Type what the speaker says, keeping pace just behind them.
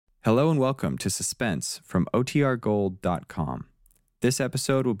Hello and welcome to Suspense from OTRGold.com. This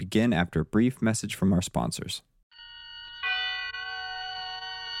episode will begin after a brief message from our sponsors.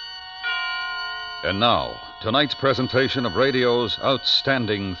 And now, tonight's presentation of radio's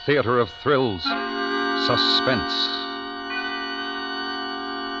outstanding theater of thrills, Suspense.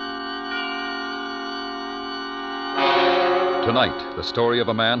 Tonight, the story of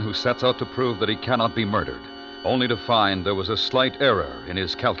a man who sets out to prove that he cannot be murdered, only to find there was a slight error in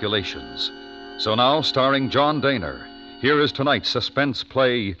his calculations. So now, starring John Dehner, here is tonight's suspense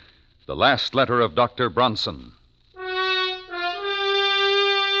play, The Last Letter of Dr. Bronson.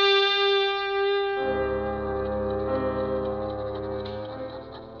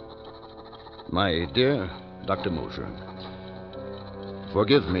 My dear Dr. Mosier,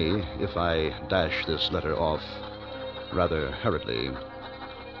 forgive me if I dash this letter off rather hurriedly.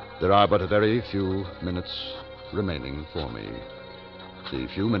 There are but a very few minutes remaining for me. The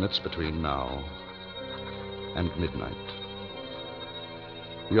few minutes between now and midnight.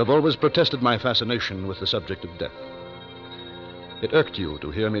 You have always protested my fascination with the subject of death. It irked you to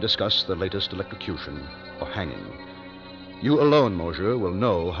hear me discuss the latest electrocution or hanging. You alone, Mosier, will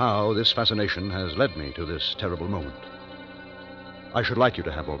know how this fascination has led me to this terrible moment. I should like you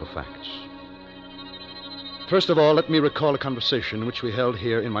to have all the facts. First of all, let me recall a conversation which we held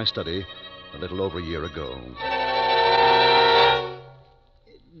here in my study a little over a year ago.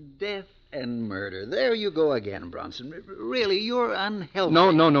 Death and murder. There you go again, Bronson. Really, you're unhealthy.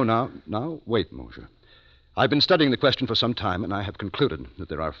 No. Now, wait, Mosier. I've been studying the question for some time, and I have concluded that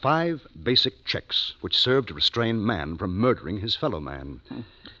there are 5 basic checks which serve to restrain man from murdering his fellow man.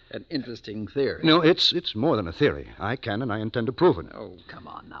 An interesting theory. No, it's more than a theory. I can and I intend to prove it. Oh, come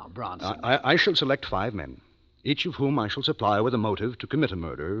on now, Bronson. I shall select 5 men, each of whom I shall supply with a motive to commit a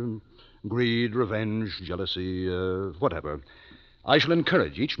murder. Greed, revenge, jealousy, whatever. I shall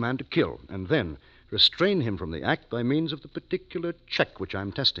encourage each man to kill, and then restrain him from the act by means of the particular check which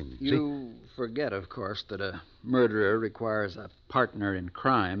I'm testing. You forget, of course, that a murderer requires a partner in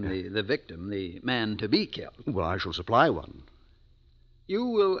crime, the victim, the man to be killed. Well, I shall supply one. You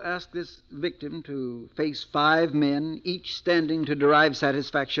will ask this victim to face 5 men, each standing to derive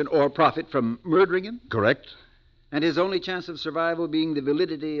satisfaction or profit from murdering him? Correct. And his only chance of survival being the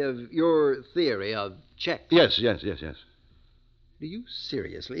validity of your theory of checks? Yes. Do you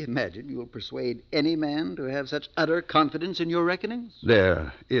seriously imagine you will persuade any man to have such utter confidence in your reckonings?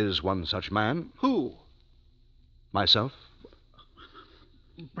 There is one such man. Who? Myself.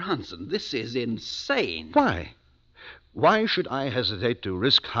 Bronson, this is insane. Why? Why should I hesitate to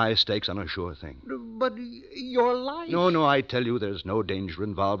risk high stakes on a sure thing? But your life... No, I tell you there's no danger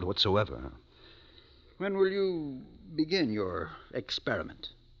involved whatsoever. When will you begin your experiment?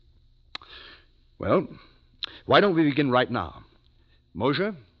 Well, why don't we begin right now?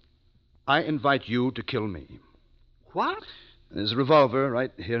 Mosier, I invite you to kill me. What? There's a revolver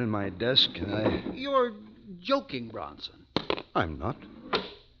right here in my desk, and You're joking, Bronson. I'm not.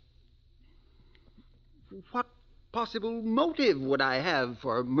 What possible motive would I have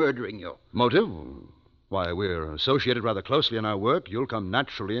for murdering you? Motive? Why, we're associated rather closely in our work. You'll come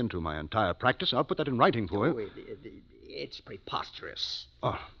naturally into my entire practice. I'll put that in writing for you. It's preposterous.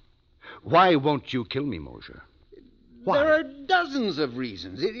 Oh. Why won't you kill me, Mosier? Why? There are dozens of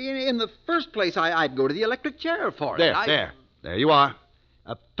reasons. In the first place, I'd go to the electric chair for it. There you are.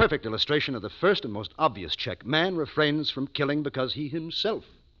 A perfect illustration of the first and most obvious check. Man refrains from killing because he himself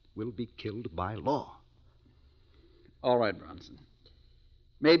will be killed by law. All right, Bronson.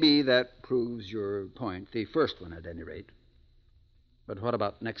 Maybe that proves your point, the first one at any rate. But what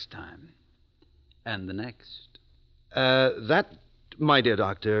about next time? And the next? That, my dear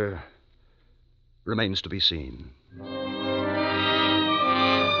doctor, remains to be seen.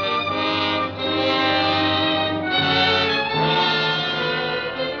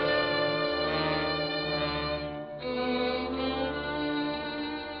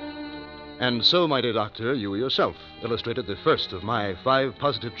 And so, my dear doctor, you yourself illustrated the first of my 5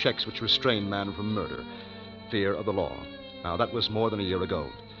 positive checks which restrain man from murder. Fear of the law. Now, that was more than a year ago.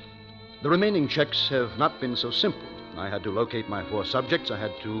 The remaining checks have not been so simple. I had to locate my 4 subjects. I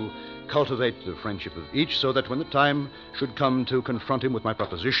had to cultivate the friendship of each so that when the time should come to confront him with my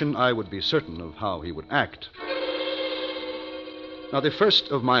proposition, I would be certain of how he would act. Now, the first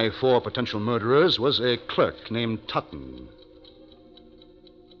of my 4 potential murderers was a clerk named Totten.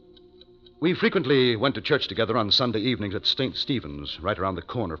 We frequently went to church together on Sunday evenings at St. Stephen's, right around the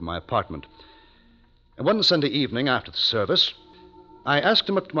corner of my apartment. And one Sunday evening after the service, I asked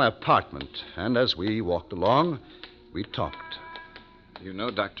him up to my apartment, and as we walked along, we talked. You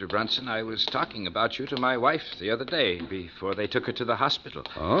know, Dr. Brunson, I was talking about you to my wife the other day before they took her to the hospital.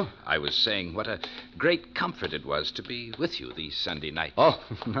 Oh? I was saying what a great comfort it was to be with you these Sunday nights. Oh,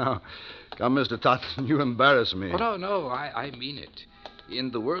 now, come, Mr. Totten, you embarrass me. Oh, no, I mean it. In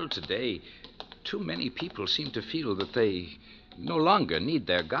the world today, too many people seem to feel that they no longer need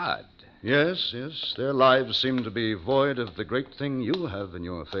their God. Yes, their lives seem to be void of the great thing you have in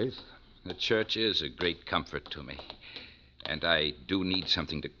your faith. The church is a great comfort to me. And I do need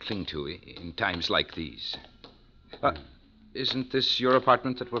something to cling to in times like these. Isn't this your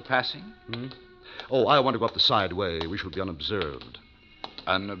apartment that we're passing? Hmm? Oh, I want to go up the side way. We shall be unobserved.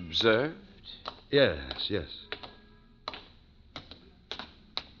 Unobserved? Yes.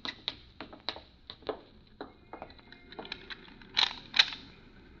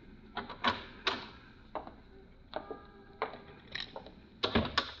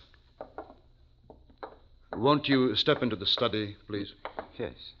 Won't you step into the study, please?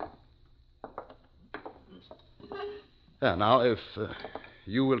 Yes. Now, if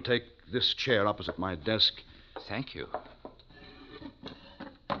you will take this chair opposite my desk. Thank you.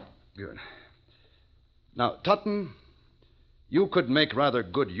 Good. Now, Totten, you could make rather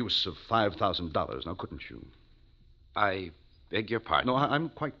good use of $5,000, now, couldn't you? I beg your pardon? No, I'm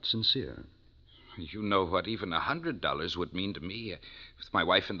quite sincere. You know what even $100 would mean to me with my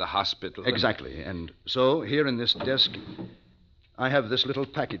wife in the hospital. Exactly. And so, here in this desk, I have this little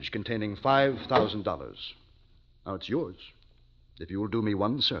package containing $5,000. Now, it's yours, if you will do me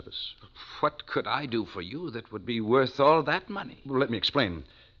one service. What could I do for you that would be worth all that money? Well, let me explain.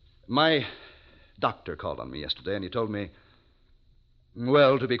 My doctor called on me yesterday, and he told me...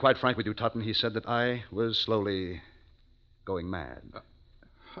 Well, to be quite frank with you, Totten, he said that I was slowly going mad.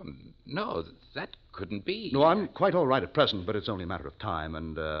 No, that couldn't be. No, I'm quite all right at present, but it's only a matter of time,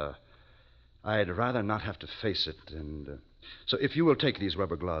 and I'd rather not have to face it. And so if you will take these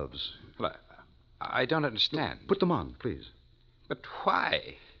rubber gloves... Well, I don't understand. Put them on, please. But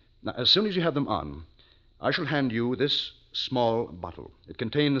why? Now, as soon as you have them on, I shall hand you this small bottle. It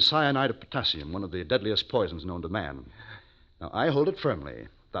contains cyanide of potassium, one of the deadliest poisons known to man. Now, I hold it firmly,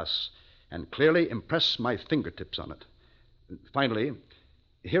 thus, and clearly impress my fingertips on it. Finally...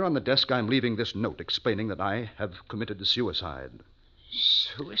 Here on the desk, I'm leaving this note explaining that I have committed suicide.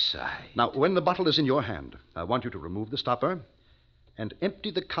 Suicide? Now, when the bottle is in your hand, I want you to remove the stopper and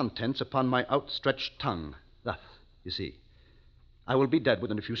empty the contents upon my outstretched tongue. Thus, you see. I will be dead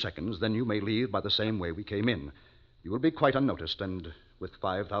within a few seconds. Then you may leave by the same way we came in. You will be quite unnoticed and with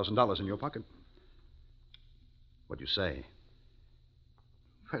 $5,000 in your pocket. What do you say?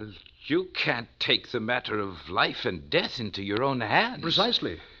 Well, you can't take the matter of life and death into your own hands.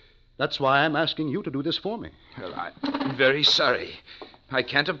 Precisely. That's why I'm asking you to do this for me. Well, I'm very sorry. I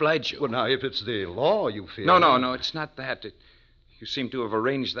can't oblige you. Well, now, if it's the law you fear... No, it's not that. You seem to have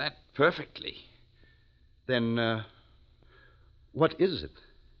arranged that perfectly. Then, what is it?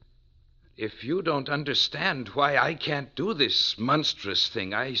 If you don't understand why I can't do this monstrous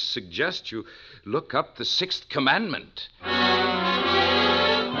thing, I suggest you look up the 6th commandment.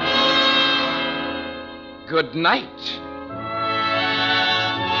 Good night.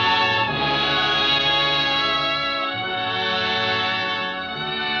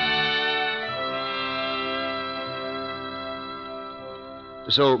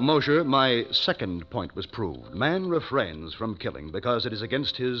 So, Mosher, my second point was proved. Man refrains from killing because it is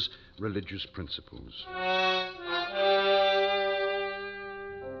against his religious principles.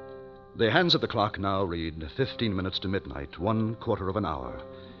 The hands of the clock now read 15 minutes to midnight, 1/4 of an hour,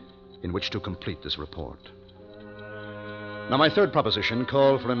 in which to complete this report. Now, my third proposition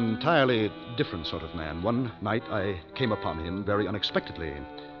called for an entirely different sort of man. One night, I came upon him very unexpectedly.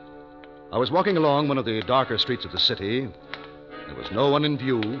 I was walking along one of the darker streets of the city. There was no one in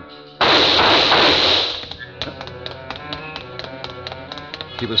view.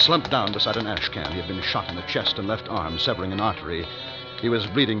 He was slumped down beside an ash can. He had been shot in the chest and left arm, severing an artery. He was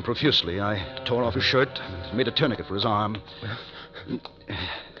bleeding profusely. I tore off his shirt and made a tourniquet for his arm.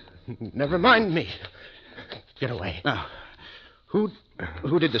 Never mind me. Get away. Now, who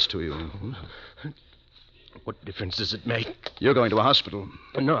did this to you? What difference does it make? You're going to a hospital.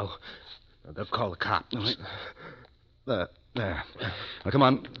 No. They'll call the cops. There. Now, come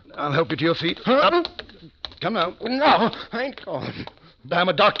on. I'll help you to your feet. Up. Come now. No, I ain't going. I'm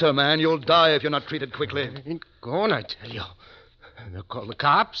a doctor, man. You'll die if you're not treated quickly. I ain't going, I tell you. They'll call the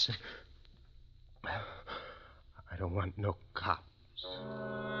cops. I don't want no cops.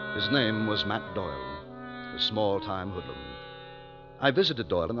 His name was Matt Doyle, a small-time hoodlum. I visited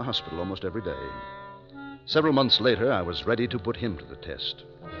Doyle in the hospital almost every day. Several months later, I was ready to put him to the test.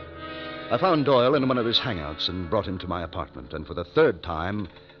 I found Doyle in one of his hangouts and brought him to my apartment. And for the third time,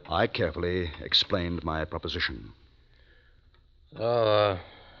 I carefully explained my proposition. So,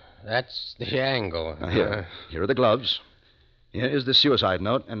 that's the angle. Here are the gloves. Here is the suicide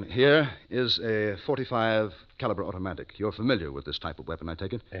note, and here is a .45 caliber automatic. You're familiar with this type of weapon, I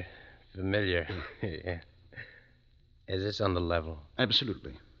take it? Familiar. Yeah. Is this on the level?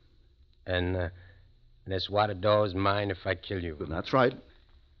 Absolutely. And this water door is mine if I kill you. That's right.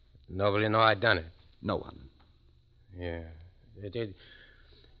 Nobody know I done it. No one. Yeah. These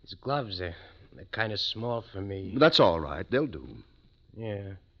gloves, they're kind of small for me. That's all right. They'll do.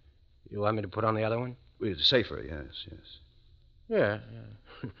 Yeah. You want me to put on the other one? It's safer, yes. Yeah.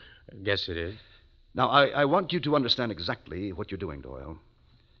 I guess it is. Now, I want you to understand exactly what you're doing, Doyle.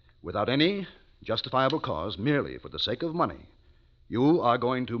 Without any justifiable cause, merely for the sake of money, you are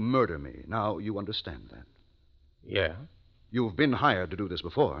going to murder me. Now, you understand that. Yeah. You've been hired to do this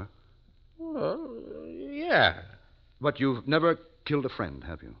before. Well, yeah. But you've never killed a friend,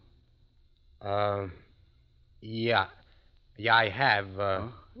 have you? Yeah. Yeah, I have.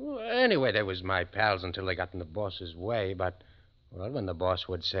 Well, anyway, they was my pals until they got in the boss's way. But, well, when the boss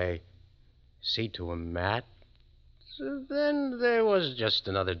would say, see to him, Matt, so then there was just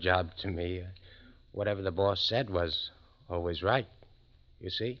another job to me. Whatever the boss said was always right,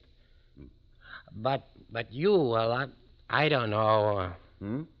 you see? But you, well, I don't know.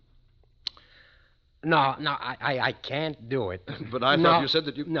 No, I can't do it. But I thought you said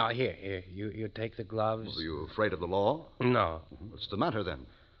that you... No, here, you take the gloves. Are you afraid of the law? No. What's the matter, then?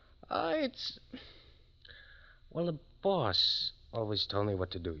 It's... Well, the boss always told me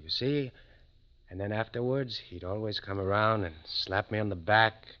what to do, you see? And then afterwards, he'd always come around and slap me on the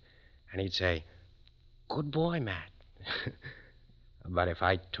back, and he'd say, good boy, Matt. But if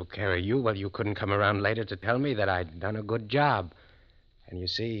I took care of you, well, you couldn't come around later to tell me that I'd done a good job. And you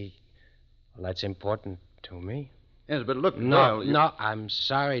see, well, that's important to me. Yes, but look, No, Doyle, no, I'm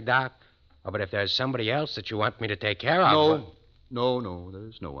sorry, Doc. Oh, but if there's somebody else that you want me to take care of... No,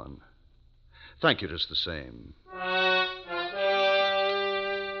 there's no one. Thank you just the same.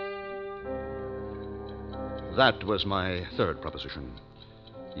 That was my third proposition.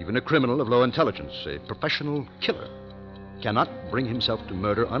 Even a criminal of low intelligence, a professional killer, cannot bring himself to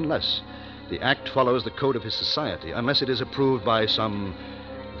murder unless the act follows the code of his society, unless it is approved by some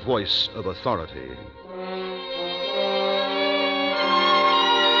voice of authority.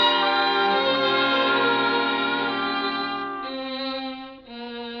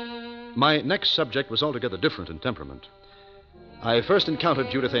 My next subject was altogether different in temperament. I first encountered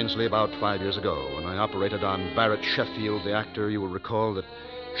Judith Ainsley about 5 years ago when I operated on Barrett Sheffield, the actor. You will recall that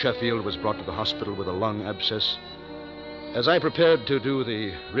Sheffield was brought to the hospital with a lung abscess. As I prepared to do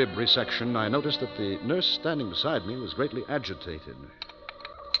the rib resection, I noticed that the nurse standing beside me was greatly agitated.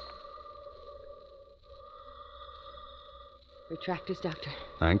 Retractors, Doctor.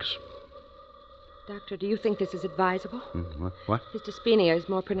 Thanks. Doctor, do you think this is advisable? What? His dyspnea is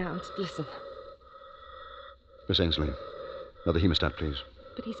more pronounced. Listen. Miss Ainsley, another hemostat, please.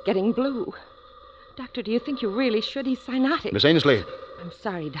 But he's getting blue. Doctor, do you think you really should? He's cyanotic. Miss Ainsley. I'm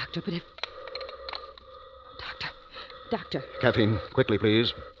sorry, Doctor, but if... Doctor. Caffeine, quickly,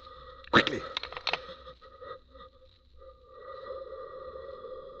 please. Quickly.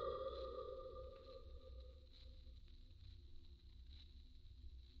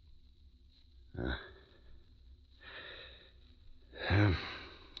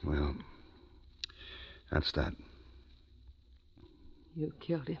 Well, that's that. You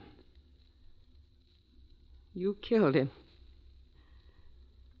killed him. You killed him.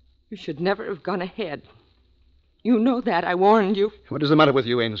 You should never have gone ahead. You know that. I warned you. What is the matter with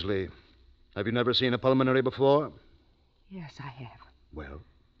you, Ainsley? Have you never seen a pulmonary before? Yes, I have. Well?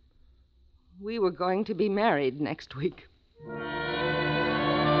 We were going to be married next week.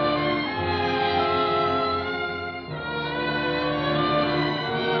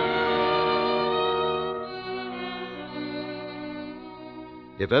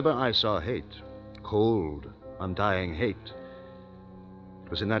 If ever I saw hate, cold, undying hate,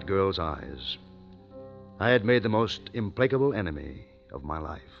 it was in that girl's eyes. I had made the most implacable enemy of my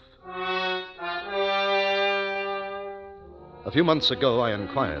life. A few months ago, I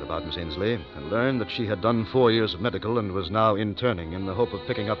inquired about Miss Ainsley and learned that she had done 4 years of medical and was now interning in the hope of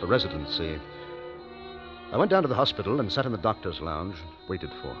picking up a residency. I went down to the hospital and sat in the doctor's lounge, waited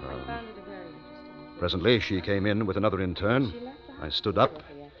for her. Presently, she came in with another intern. I stood up,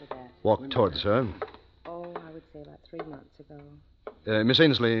 walked towards her. Oh, I would say about 3 months ago. Miss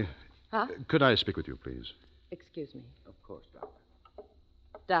Ainsley, Huh? could I speak with you, please? Excuse me. Of course, Doctor.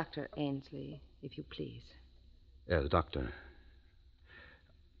 Dr. Ainsley, if you please. Yes, Doctor.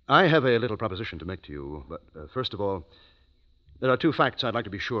 I have a little proposition to make to you, but first of all, there are two facts I'd like to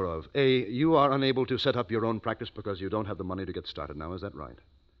be sure of. A, you are unable to set up your own practice because you don't have the money to get started now. Is that right?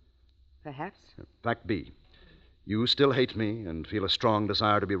 Perhaps. Fact B, you still hate me and feel a strong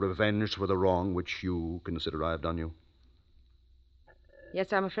desire to be revenged for the wrong which you consider I have done you.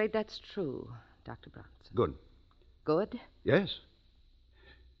 Yes, I'm afraid that's true, Dr. Bronson. Good. Good? Yes.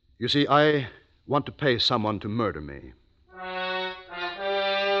 You see, I want to pay someone to murder me.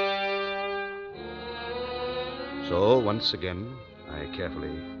 So, once again, I carefully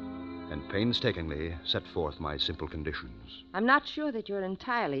and painstakingly set forth my simple conditions. I'm not sure that you're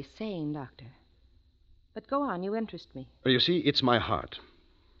entirely sane, Doctor. But go on, you interest me. You see, it's my heart.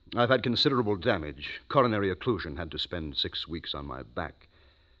 I've had considerable damage. Coronary occlusion. Had to spend 6 weeks on my back.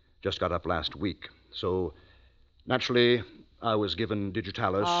 Just got up last week. So, naturally, I was given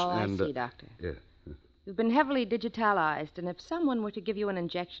digitalis and... I see, Doctor. Yeah. You've been heavily digitalized, and if someone were to give you an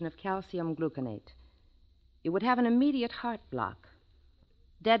injection of calcium gluconate, you would have an immediate heart block.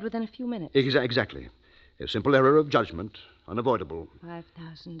 Dead within a few minutes. Exactly. A simple error of judgment. Unavoidable.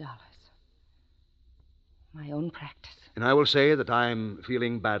 $5,000. My own practice. And I will say that I'm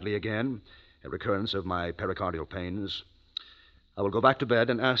feeling badly again. A recurrence of my pericardial pains. I will go back to bed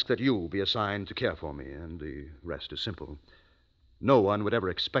and ask that you be assigned to care for me, and the rest is simple. No one would ever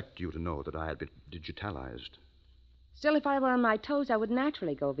expect you to know that I had been digitalized. Still, if I were on my toes, I would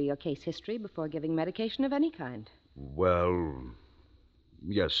naturally go over your case history before giving medication of any kind. Well,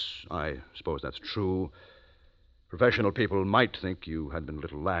 yes, I suppose that's true. Professional people might think you had been a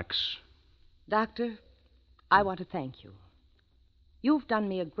little lax. Doctor, I want to thank you. You've done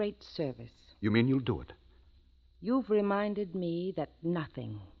me a great service. You mean you'll do it? You've reminded me that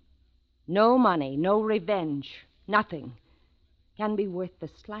nothing, no money, no revenge, nothing, can be worth the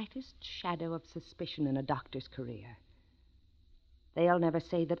slightest shadow of suspicion in a doctor's career. They'll never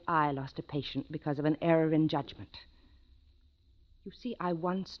say that I lost a patient because of an error in judgment. You see, I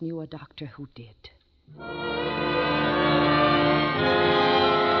once knew a doctor who did.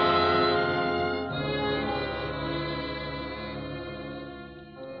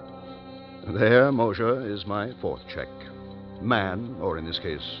 There, Mosher, is my fourth check. Man, or in this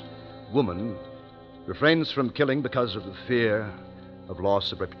case, woman, refrains from killing because of the fear of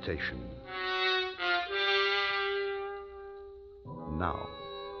loss of reputation.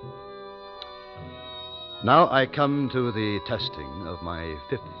 Now I come to the testing of my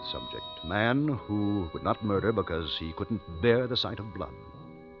fifth subject, man who would not murder because he couldn't bear the sight of blood,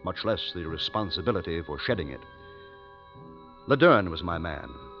 much less the responsibility for shedding it. Laderne was my man,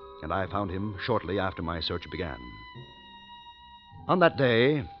 and I found him shortly after my search began. On that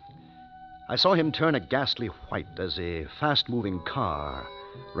day, I saw him turn a ghastly white as a fast-moving car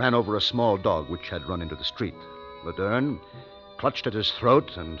ran over a small dog which had run into the street. Laderne clutched at his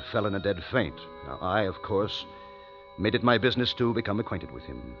throat and fell in a dead faint. Now, I, of course, made it my business to become acquainted with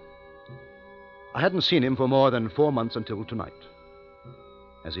him. I hadn't seen him for more than 4 months until tonight.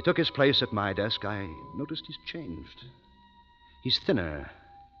 As he took his place at my desk, I noticed he's changed. He's thinner.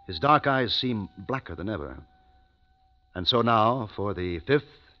 His dark eyes seem blacker than ever. And so now, for the fifth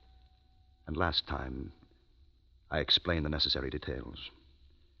and last time, I explain the necessary details.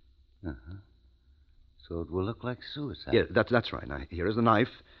 Uh-huh. So it will look like suicide. Yeah, that's right. Now, here is the knife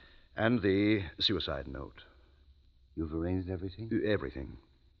and the suicide note. You've arranged everything? Everything.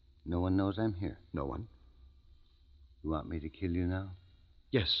 No one knows I'm here? No one. You want me to kill you now?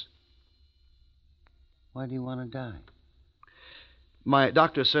 Yes. Why do you want to die? My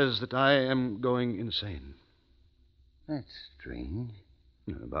doctor says that I am going insane. That's strange.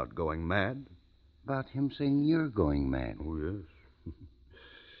 About going mad? About him saying you're going mad. Oh, yes.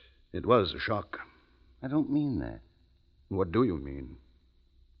 It was a shock. I don't mean that. What do you mean?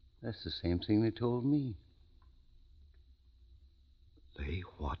 That's the same thing they told me. They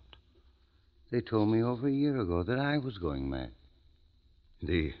what? They told me over a year ago that I was going mad.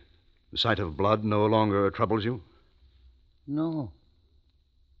 The sight of blood no longer troubles you? No.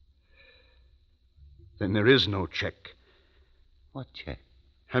 Then there is no check. What check?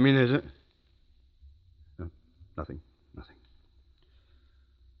 I mean, is it? No, nothing.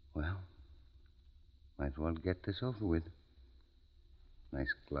 Well, might as well get this over with. Nice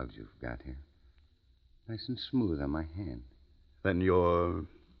gloves you've got here. Nice and smooth on my hand. Then you're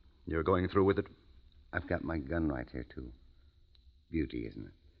going through with it? I've got my gun right here, too. Beauty, isn't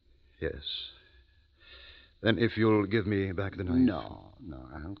it? Yes. Then if you'll give me back the knife. No,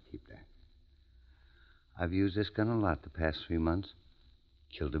 I'll keep that. I've used this gun a lot the past 3 months.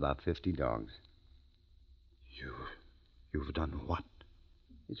 Killed about 50 dogs. You've done what?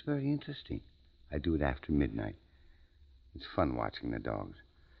 It's very interesting. I do it after midnight. It's fun watching the dogs.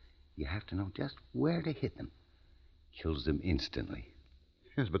 You have to know just where to hit them. Kills them instantly.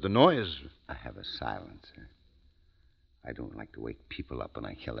 Yes, but the noise. I have a silencer. I don't like to wake people up when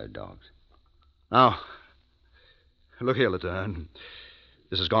I kill their dogs. Now, look here, Laderne.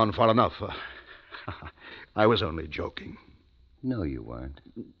 This has gone far enough. I was only joking. No, you weren't.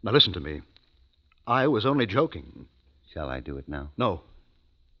 Now, listen to me. I was only joking. Shall I do it now? No,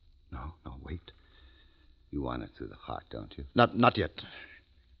 wait. You want it through the heart, don't you? Not yet.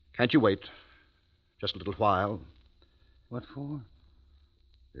 Can't you wait? Just a little while. What for?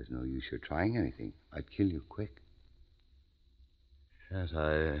 There's no use you're trying anything. I'd kill you quick. Yes,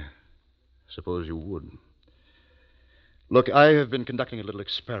 I suppose you would. Look, I have been conducting a little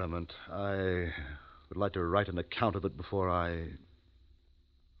experiment. I would like to write an account of it before I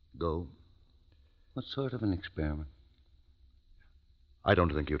go. What sort of an experiment? I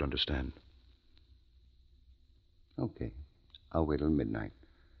don't think you'd understand. Okay. I'll wait till midnight.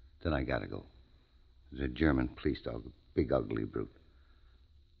 Then I gotta go. There's a German police dog, a big ugly brute.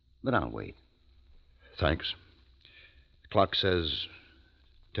 But I'll wait. Thanks. The clock says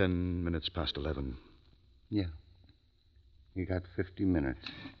 10 minutes past 11. Yeah. You got 50 minutes.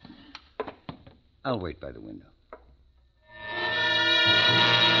 I'll wait by the window.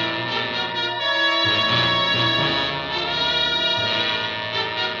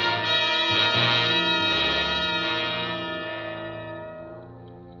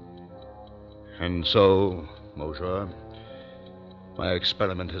 And so, Mosher, my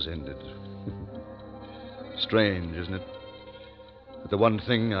experiment has ended. Strange, isn't it? But the one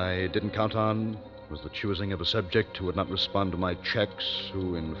thing I didn't count on was the choosing of a subject who would not respond to my checks,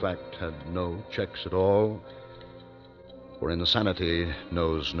 who, in fact, had no checks at all. For insanity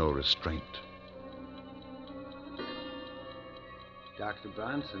knows no restraint. Dr.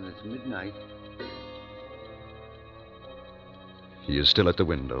 Bronson, it's midnight. He is still at the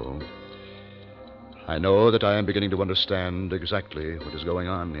window. I know that I am beginning to understand exactly what is going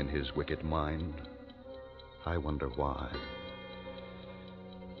on in his wicked mind. I wonder why.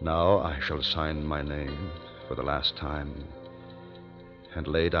 Now I shall sign my name for the last time and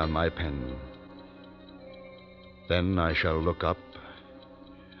lay down my pen. Then I shall look up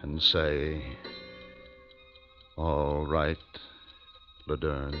and say, "All right,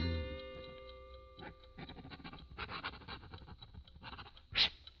 Laderne."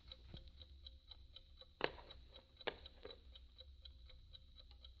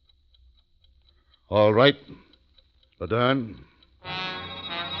 All right, Laderne.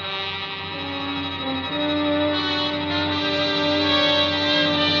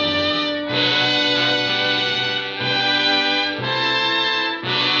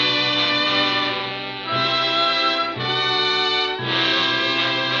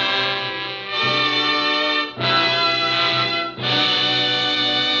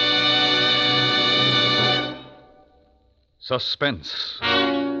 Suspense,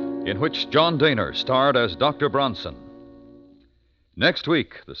 in which John Dehner starred as Dr. Bronson. Next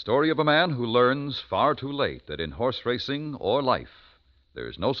week, the story of a man who learns far too late that in horse racing or life, there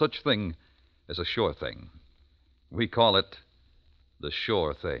is no such thing as a sure thing. We call it the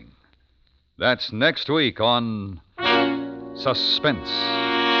sure thing. That's next week on Suspense.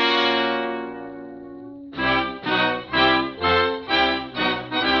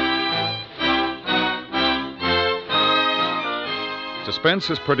 Suspense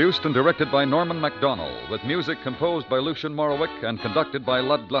is produced and directed by Norman MacDonald, with music composed by Lucien Morawick and conducted by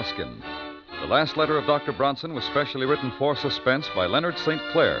Lud Gluskin. The Last Letter of Dr. Bronson was specially written for Suspense by Leonard St.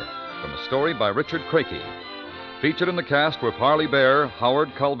 Clair, from a story by Richard Crakey. Featured in the cast were Parley Bear,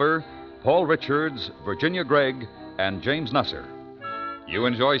 Howard Culver, Paul Richards, Virginia Gregg, and James Nusser. You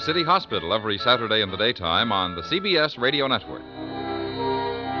enjoy City Hospital every Saturday in the daytime on the CBS Radio Network.